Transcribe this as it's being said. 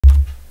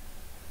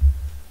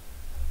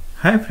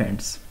Hi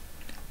friends,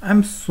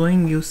 I'm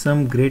showing you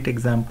some great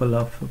example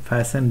of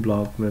fashion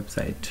blog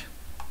website.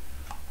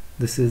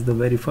 This is the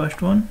very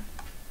first one.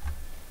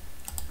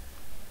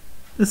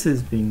 This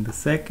is being the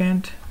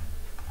second.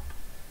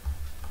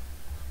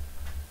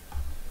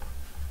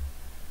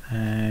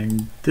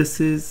 And this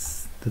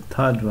is the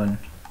third one.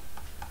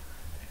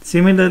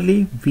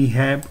 Similarly, we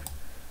have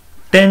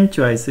 10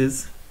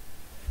 choices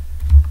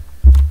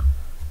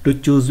to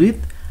choose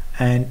with,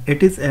 and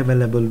it is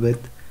available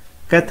with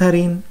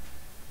Katharine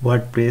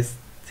WordPress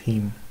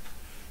theme.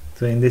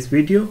 So in this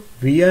video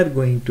we are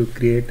going to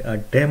create a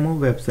demo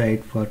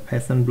website for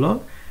fashion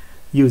blog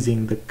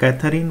using the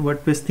Katharine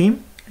WordPress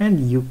theme,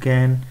 and you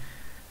can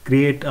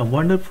create a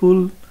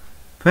wonderful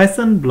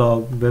fashion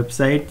blog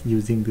website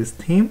using this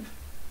theme.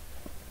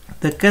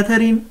 The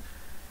Katharine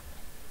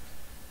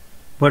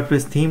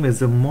WordPress theme is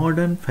a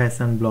modern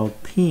fashion blog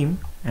theme,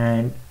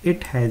 and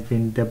it has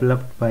been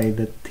developed by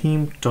the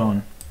Theme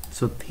Tone.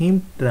 So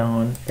Theme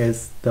Tone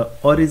is the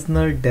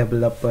original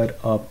developer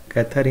of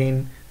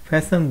Katharine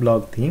fashion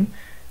blog theme,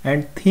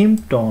 and Theme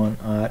Tone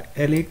are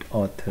elite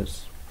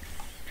authors.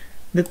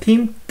 The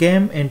theme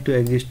came into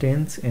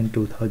existence in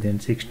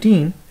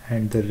 2016,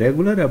 and the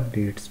regular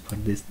updates for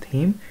this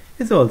theme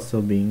is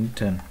also being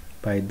done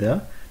by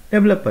the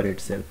developer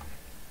itself.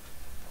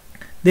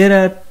 There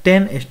are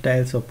 10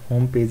 styles of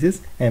home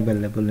pages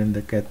available in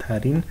the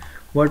Katharine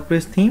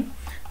WordPress theme,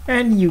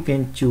 and you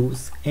can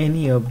choose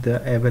any of the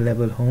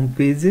available home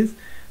pages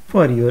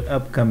for your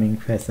upcoming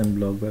fashion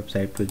blog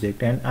website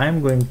project. And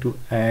I'm going to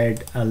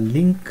add a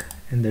link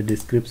in the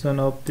description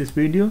of this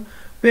video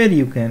where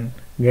you can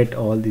get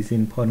all this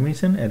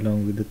information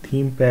along with the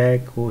theme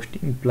pack,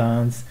 hosting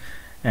plans,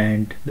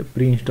 and the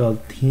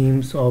pre-installed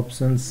themes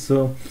options.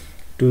 So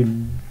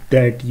to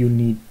that you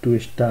need to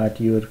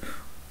start your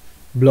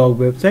blog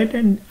website,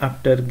 and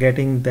after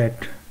getting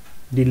that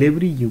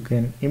delivery you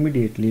can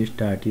immediately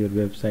start your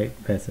website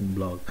fashion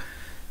blog.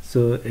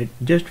 So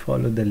just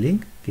follow the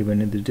link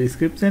given in the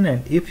description,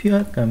 and if you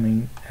are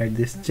coming at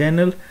this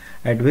channel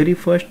at very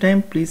first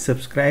time, please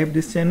subscribe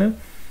this channel.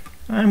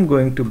 I'm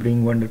going to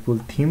bring wonderful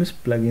themes,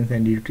 plugins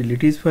and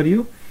utilities for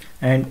you,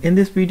 and in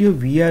this video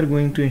we are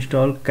going to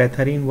install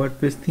Katharine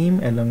WordPress theme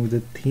along with the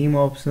theme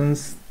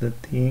options. The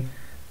theme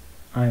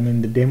I'm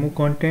in the demo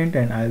content,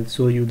 and I'll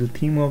show you the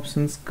theme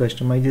options,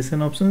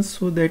 customization options,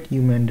 so that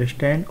you may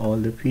understand all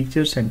the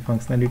features and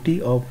functionality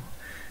of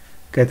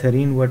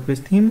Katharine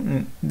WordPress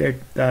theme that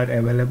are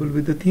available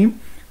with the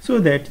theme, so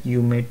that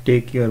you may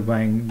take your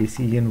buying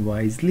decision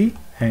wisely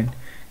and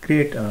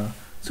create a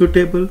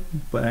suitable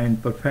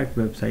and perfect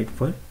website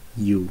for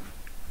you.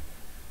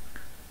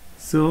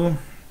 So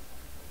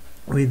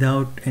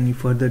without any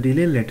further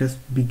delay, let us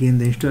begin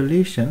the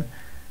installation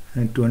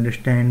and to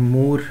understand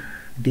more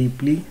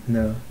deeply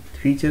the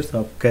features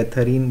of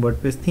Katharine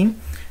WordPress theme.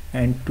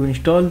 And to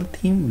install the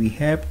theme we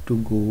have to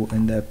go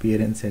in the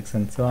appearance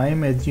section. So I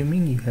am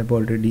assuming you have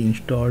already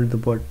installed the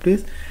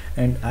WordPress,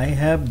 and I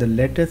have the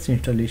latest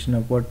installation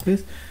of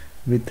WordPress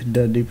with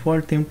the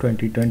default theme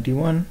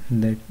 2021.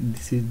 That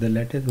this is the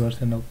latest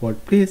version of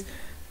WordPress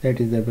that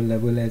is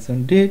available as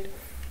on date.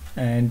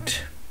 And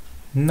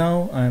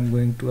now I am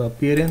going to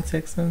appearance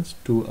sections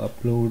to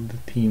upload the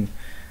theme.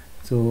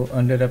 So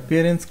under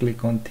appearance,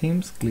 click on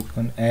themes, click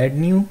on add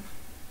new,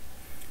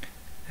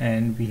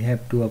 and we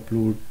have to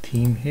upload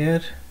theme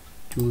here.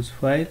 Choose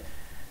file,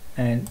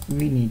 and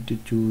we need to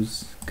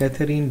choose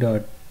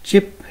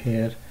Katharine.zip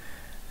here,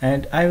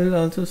 and I will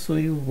also show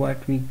you what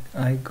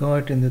I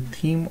got in the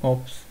theme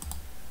ops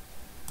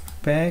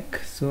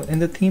pack. So in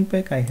the theme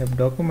pack I have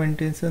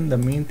documentation, the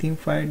main theme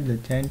file, the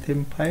change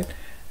theme file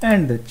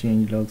and the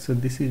change log. So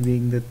this is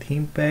being the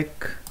theme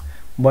pack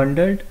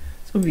bundled.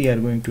 So we are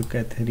going to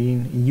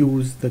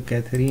use the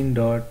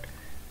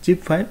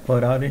Katharine.zip file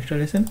for our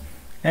installation.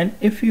 And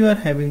if you are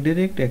having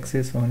direct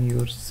access on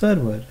your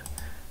server,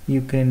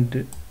 you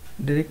can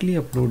directly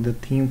upload the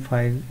theme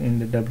file in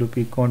the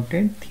WP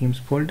content themes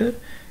folder,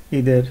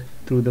 either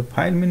through the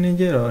file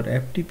manager or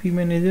FTP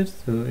manager.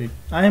 So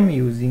I am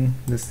using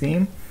the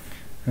same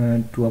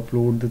to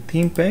upload the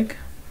theme pack.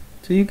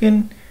 So you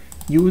can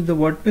use the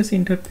WordPress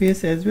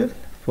interface as well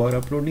for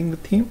uploading the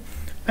theme.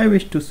 I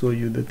wish to show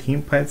you the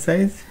theme file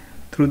size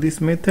through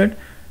this method.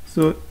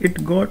 So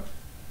it got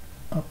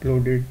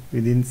uploaded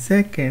within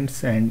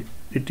seconds, and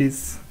it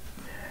is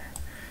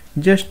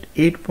just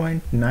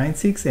 8.96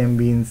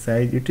 MB in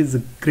size. It is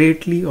a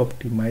greatly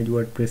optimized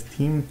WordPress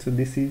theme. So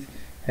this is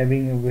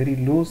having a very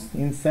low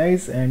in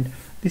size, and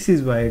this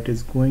is why it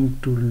is going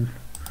to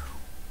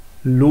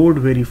load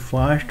very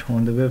fast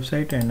on the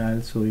website. And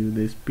I'll show you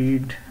the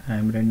speed. I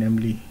am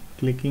randomly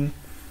clicking.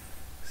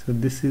 So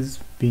this is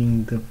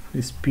being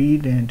the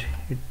speed, and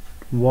it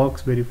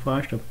works very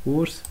fast. Of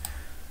course,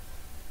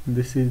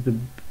 this is the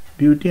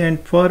beauty. And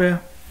for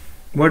a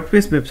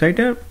WordPress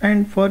website,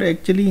 and for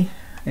actually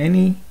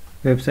any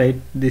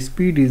website, the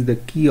speed is the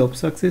key of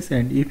success.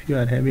 And if you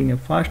are having a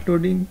fast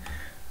loading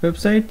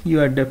website, you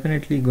are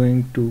definitely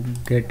going to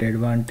get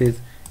advantage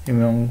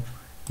among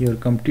your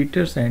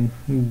competitors, and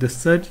the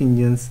search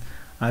engines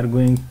are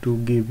going to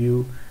give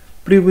you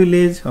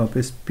privilege of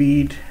a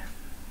speed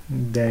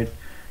that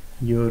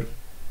your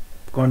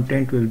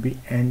content will be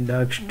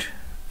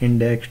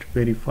indexed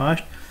very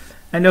fast.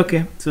 And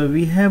okay, so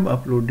we have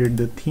uploaded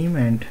the theme,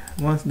 and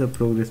once the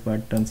progress bar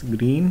turns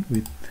green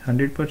with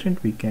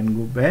 100%, we can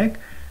go back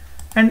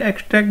and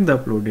extract the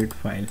uploaded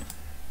file.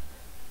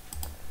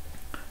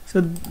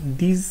 So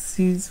this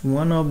is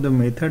one of the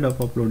method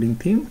of uploading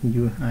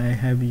theme. I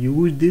have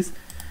used this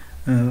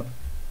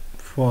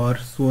for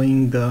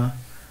showing the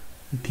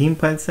theme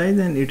file size,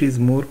 and it is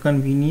more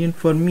convenient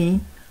for me.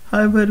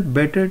 However,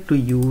 better to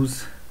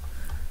use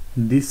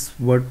this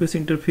WordPress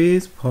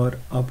interface for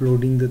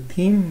uploading the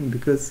theme,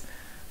 because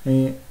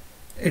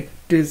it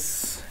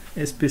is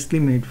especially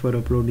made for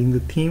uploading the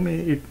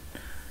theme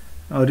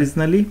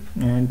originally,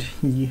 and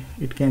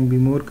it can be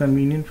more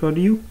convenient for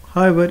you.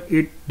 However,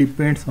 it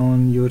depends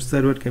on your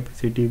server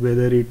capacity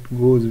whether it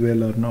goes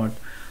well or not.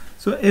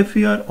 So if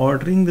you are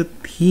ordering the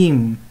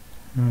theme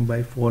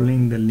by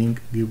following the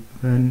link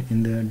given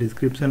in the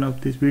description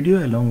of this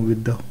video along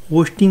with the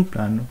hosting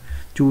plan,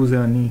 choose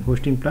any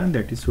hosting plan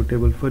that is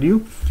suitable for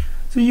you.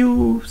 So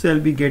you shall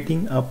be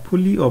getting a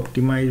fully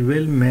optimized,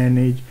 well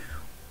managed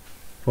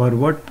for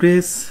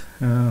WordPress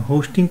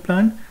hosting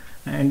plan,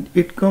 and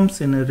it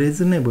comes in a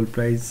reasonable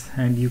price,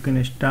 and you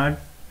can start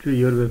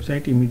your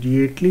website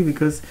immediately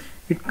because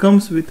it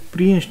comes with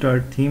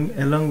pre-installed theme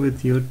along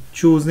with your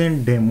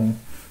chosen demo.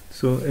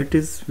 So it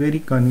is very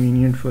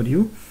convenient for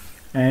you.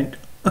 And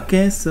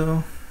okay,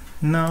 so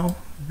now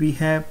we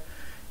have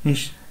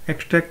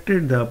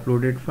extracted the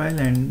uploaded file,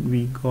 and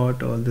we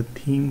got all the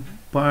theme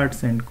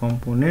parts and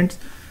components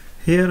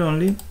here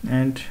only.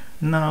 And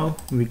now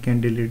we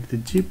can delete the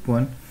zip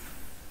one.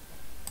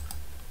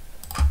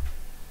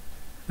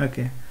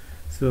 Okay,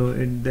 so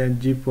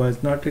that zip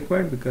was not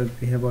required because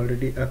we have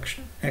already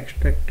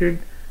extracted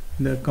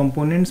the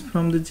components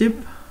from the zip.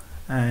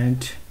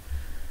 And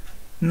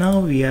now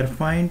we are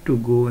fine to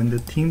go in the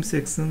theme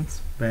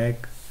sections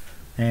back,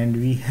 and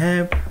we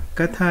have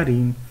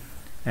Katharine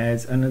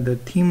as another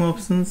theme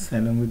options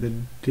along with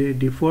the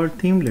default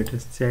theme. Let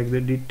us check the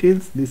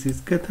details. This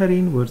is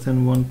Katharine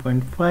version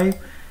 1.5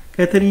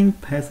 Katharine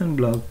fashion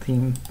blog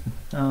theme.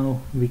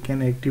 Now we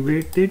can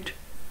activate it.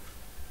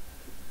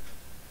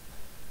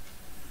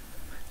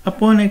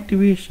 Upon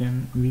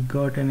activation, we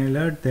got an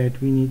alert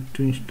that we need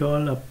to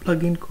install a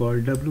plugin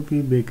called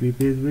WP Bakery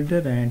Page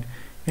Builder and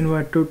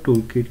Inverter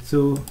Toolkit.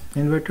 So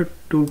Inverter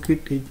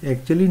Toolkit is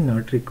actually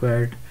not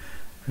required,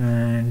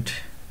 and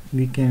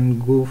we can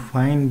go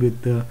fine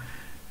with the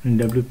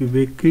WP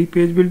Bakery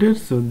Page Builder.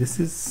 So this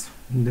is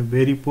the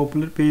very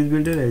popular page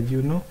builder, as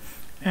you know,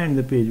 and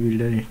the page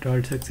builder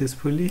installed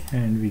successfully,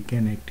 and we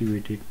can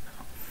activate it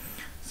now.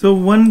 So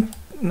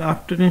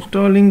after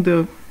installing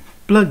the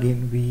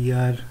plugin, we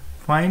are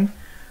fine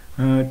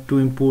to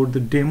import the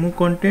demo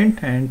content,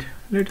 and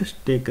let us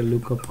take a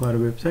look of our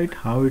website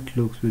how it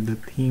looks with the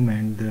theme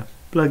and the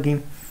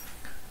plugin.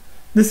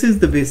 This is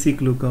the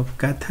basic look of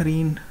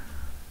Katharine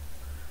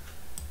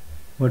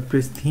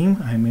WordPress theme.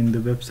 I mean the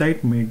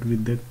website made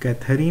with the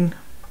Katharine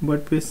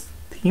WordPress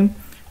theme,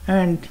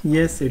 and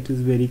yes, it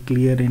is very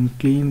clear and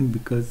clean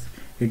because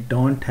it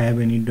don't have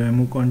any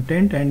demo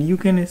content, and you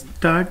can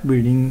start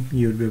building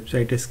your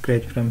website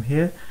scratch from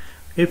here.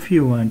 If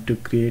you want to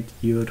create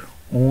your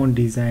own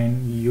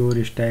design,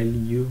 your style,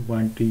 you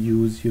want to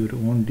use your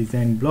own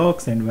design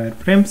blocks and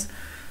wireframes,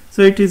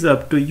 so it is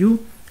up to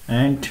you,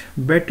 and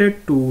better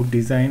to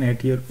design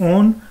at your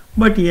own.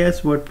 But yes,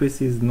 WordPress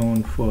is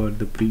known for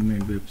the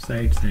pre-made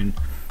websites, and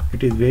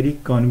it is very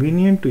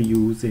convenient to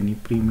use any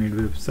pre-made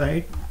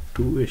website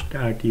to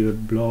start your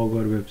blog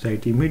or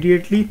website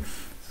immediately.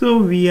 So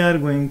we are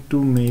going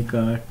to make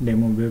a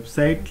demo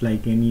website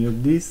like any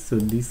of these. So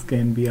this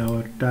can be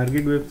our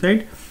target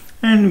website,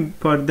 and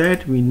for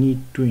that we need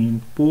to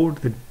import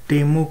the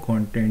demo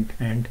content,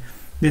 and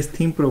this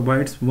theme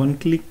provides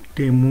one-click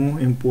demo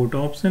import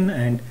option,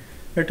 and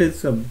it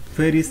is a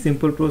very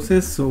simple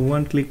process. So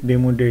one-click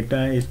demo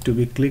data is to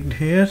be clicked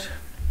here,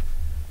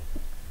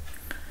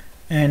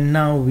 and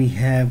now we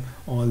have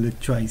all the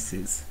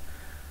choices.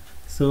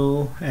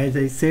 So as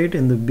I said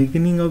in the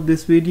beginning of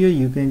this video,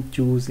 you can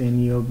choose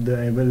any of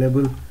the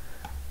available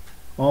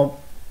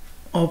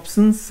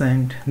options,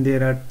 and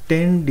there are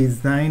 10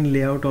 design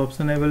layout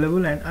option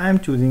available, and I am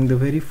choosing the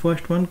very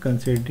first one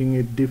considering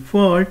it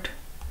default.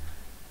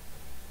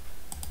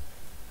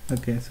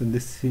 Okay, so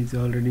this is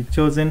already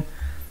chosen,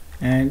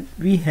 and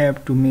we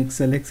have to make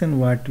selection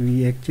what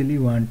we actually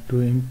want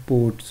to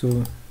import.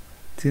 So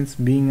since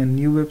being a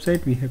new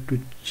website, we have to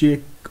check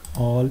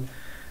all.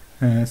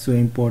 So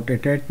import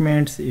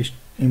attachments,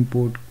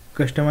 import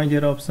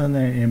customizer option,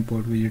 and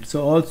import widget.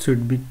 So all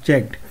should be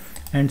checked,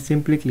 and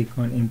simply click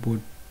on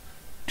import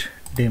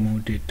demo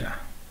data.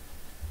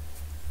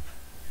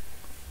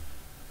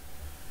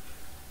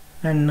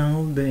 And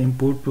now the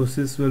import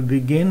process will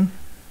begin,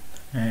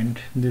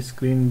 and the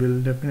screen will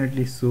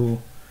definitely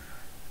show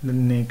the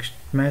next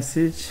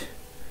message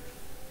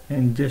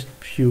in just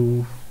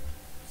few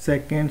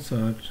seconds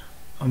or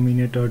a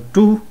minute or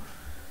two.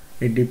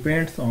 It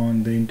depends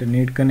on the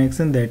internet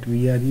connection that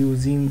we are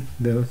using,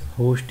 the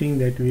hosting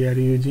that we are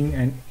using,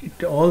 and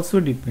it also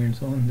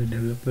depends on the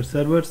developer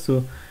server.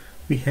 So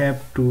we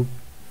have to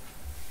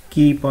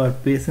keep our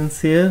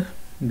patience here,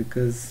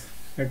 because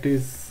it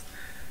is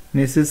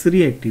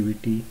necessary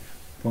activity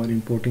for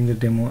importing the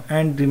demo.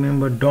 And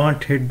remember,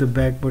 don't hit the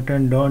back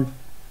button, don't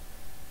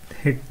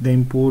hit the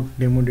import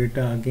demo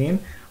data again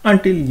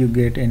until you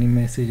get any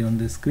message on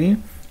the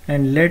screen,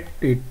 and let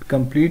it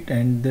complete.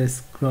 And the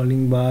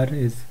scrolling bar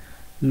is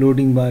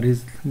loading bar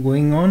is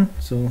going on,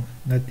 so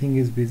nothing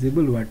is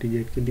visible what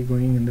is actually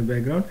going in the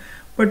background.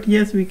 But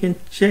yes, we can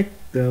check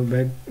the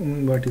back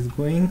what is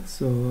going.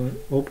 So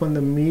open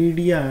the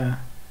media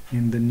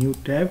in the new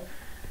tab,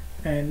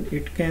 and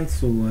it can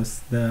show us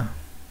the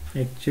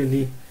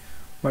actually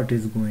what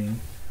is going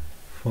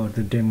for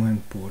the demo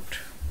import.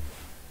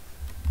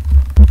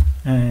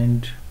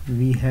 And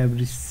we have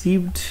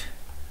received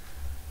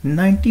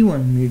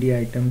 91 media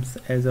items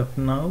as of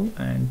now.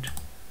 And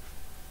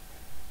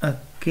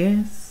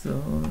okay,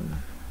 so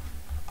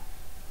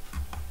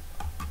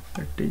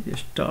it is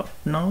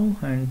stopped now,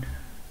 and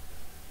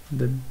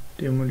the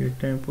demo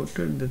data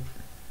imported the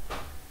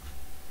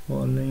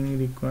following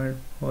required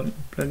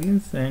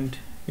plugins, and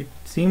it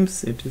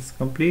seems it is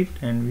complete.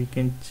 And we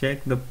can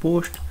check the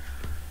post,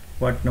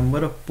 what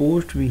number of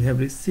posts we have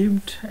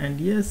received.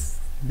 And yes,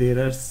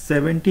 there are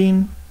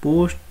 17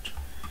 posts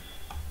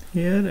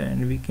here,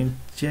 and we can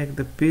check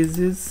the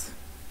pages.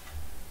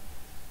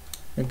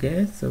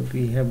 Okay, so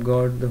we have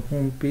got the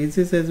home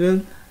pages as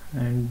well,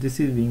 and this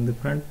is being the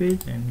front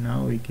page. And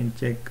now we can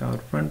check our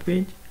front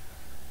page,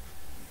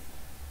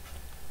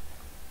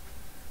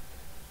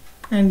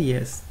 and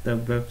yes, the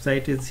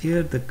website is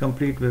here. The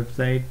complete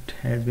website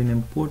has been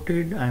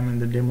imported. I mean,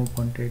 the demo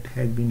content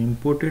has been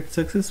imported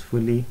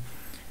successfully,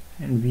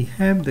 and we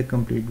have the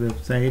complete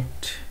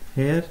website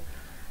here.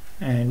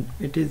 And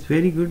it is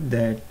very good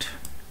that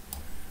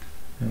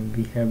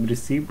we have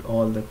received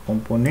all the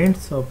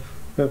components of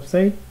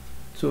website,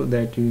 so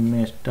that we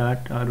may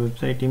start our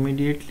website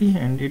immediately.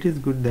 And it is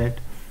good that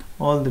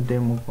all the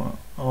demo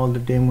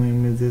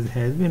images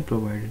has been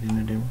provided in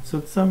the demo.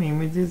 So some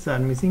images are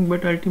missing,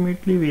 but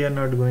ultimately we are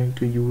not going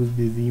to use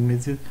these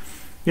images.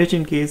 Just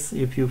in case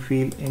if you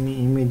feel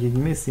any image is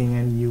missing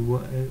and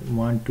you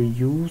want to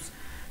use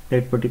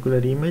that particular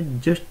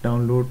image, just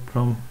download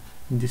from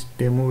this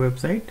demo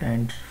website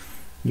and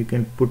you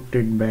can put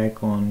it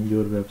back on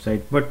your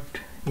website. But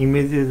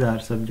images are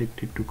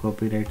subjected to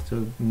copyright,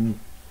 so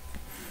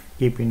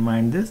keep in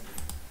mind this.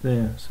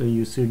 So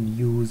you should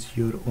use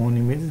your own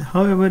images.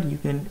 However, you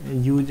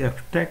can use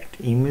abstract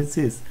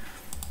images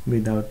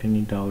without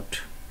any doubt.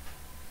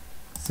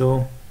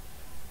 So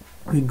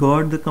we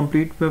got the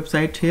complete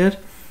website here,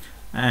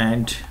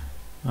 and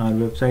our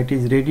website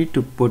is ready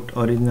to put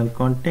original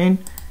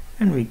content.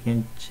 And we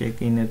can check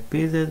inner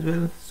page as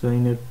well. So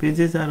inner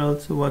pages are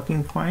also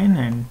working fine,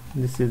 and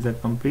this is a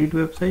complete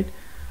website,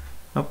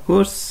 of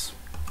course.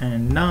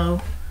 And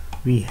now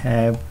we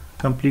have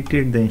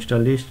completed the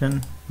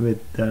installation with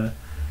the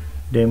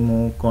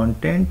demo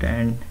content,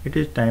 and it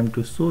is time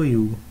to show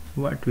you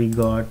what we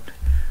got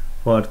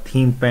for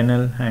theme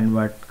panel and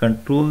what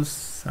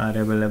controls are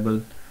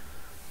available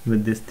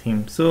with this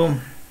theme. So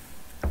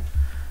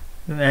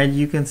as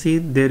you can see,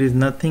 there is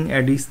nothing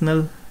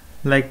additional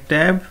like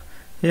tab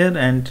here,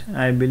 and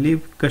I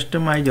believe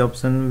customize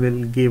option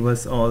will give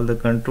us all the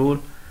control.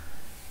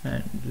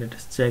 And let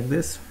us check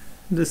this.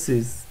 This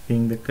is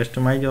being the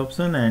customize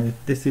option, and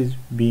this is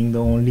being the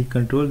only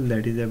control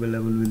that is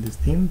available with this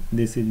theme.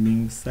 This is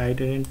being site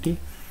identity.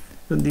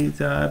 So these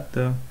are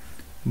the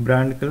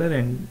brand color,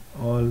 and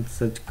all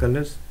such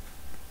colors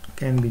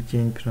can be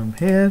changed from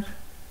here.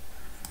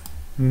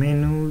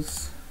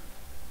 Menus,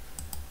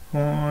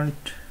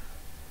 font,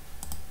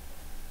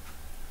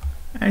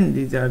 and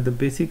these are the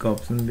basic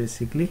options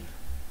basically.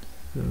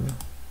 So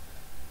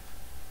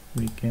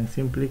we can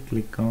simply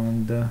click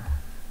on the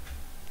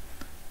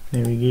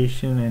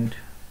navigation, and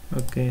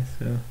okay,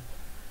 so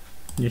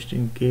just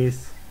in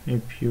case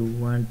if you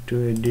want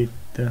to edit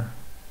the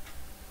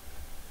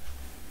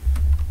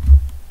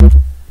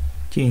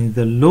change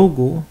the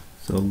logo,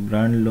 so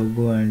brand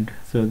logo, and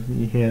so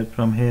here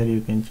from here you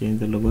can change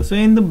the logo. So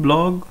in the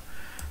blog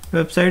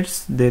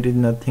websites there is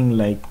nothing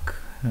like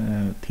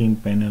theme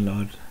panel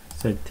or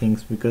such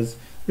things, because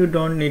you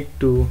don't need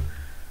to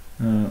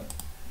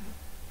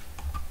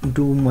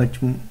do much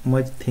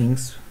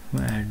things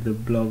at the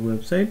blog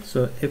website.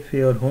 So if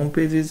your home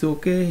page is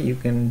okay, you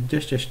can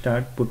just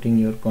start putting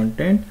your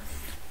content,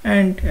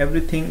 and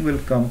everything will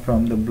come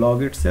from the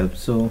blog itself,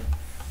 so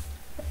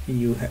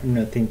you have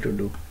nothing to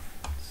do.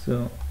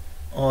 So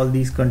all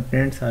these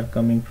contents are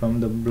coming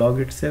from the blog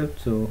itself,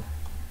 so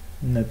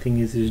nothing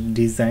is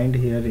designed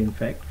here in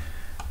fact.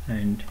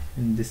 And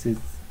this is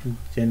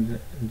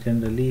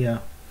generally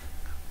a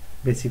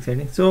basic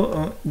setting.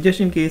 So just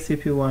in case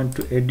if you want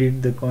to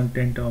edit the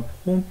content of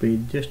home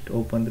page, just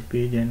open the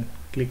page and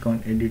click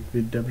on edit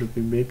with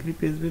WP Bakery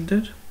page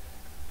builder,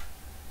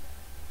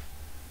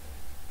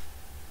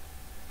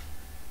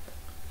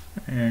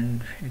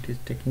 and it is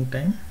taking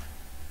time.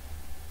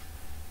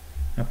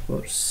 of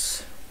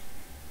course.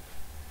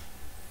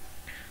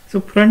 So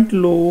front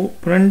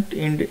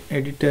end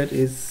editor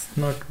is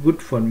not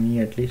good for me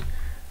at least,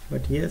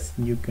 but yes,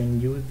 you can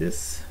use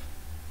this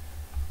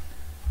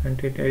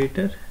front end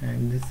editor,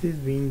 and this is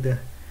being the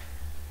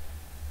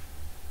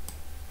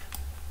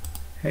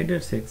header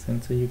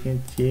section, so you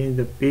can change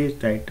the page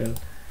title,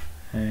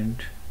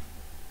 and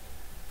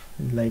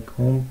like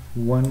home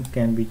 1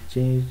 can be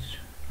changed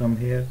from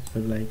here. So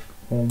like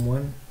home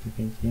 1, you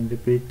can change the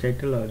page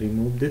title or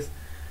remove this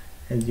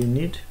as you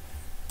need.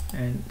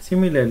 And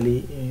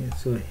similarly,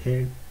 so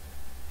head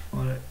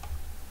or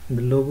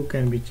the logo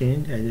can be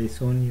changed as I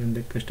shown you in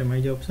the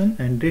customize option,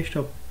 and rest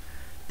of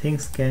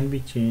things can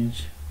be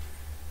changed.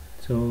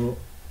 So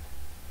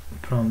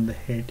from the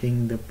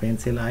heading, the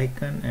pencil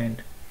icon,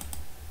 and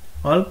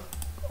all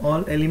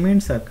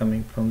elements are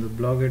coming from the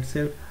blog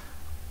itself,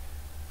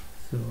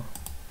 so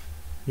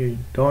you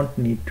don't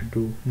need to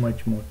do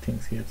much more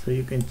things here. So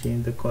you can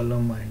change the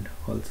column and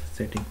also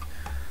settings.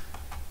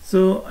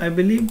 So I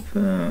believe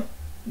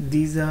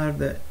these are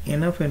the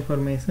enough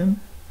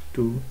information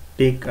to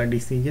take a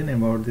decision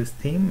about this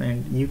theme,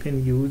 and you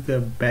can use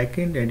the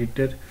backend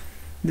editor.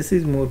 This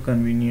is more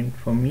convenient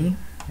for me,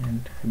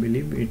 and I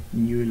believe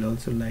you will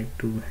also like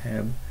to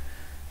have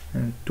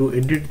to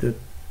edit the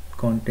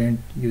content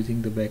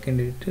using the backend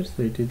editor,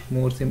 so it is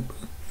more simple,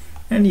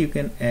 and you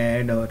can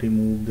add or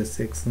remove the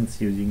sections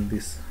using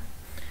this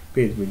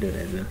page builder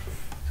as well.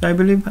 So I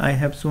believe I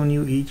have shown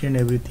you each and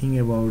everything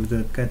about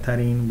the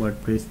Katharine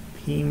WordPress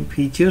theme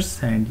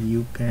features, and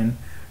you can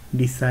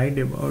decide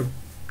about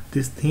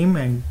this theme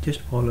and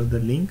just follow the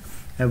link.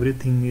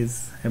 Everything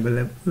is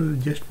available,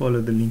 just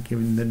follow the link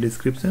in the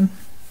description.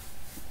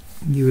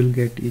 You will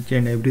get each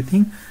and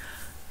everything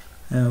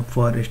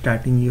for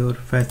starting your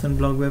fashion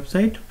blog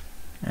website,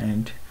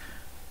 and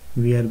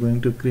we are going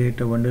to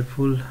create a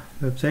wonderful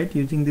website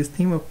using this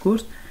theme, of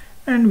course,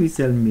 and we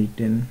shall meet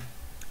in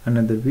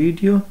another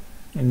video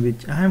in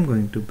which I am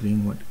going to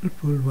bring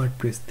wonderful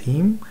WordPress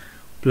theme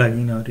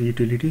plugin or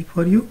utility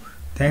for you.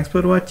 Thanks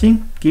for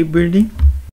watching. Keep building.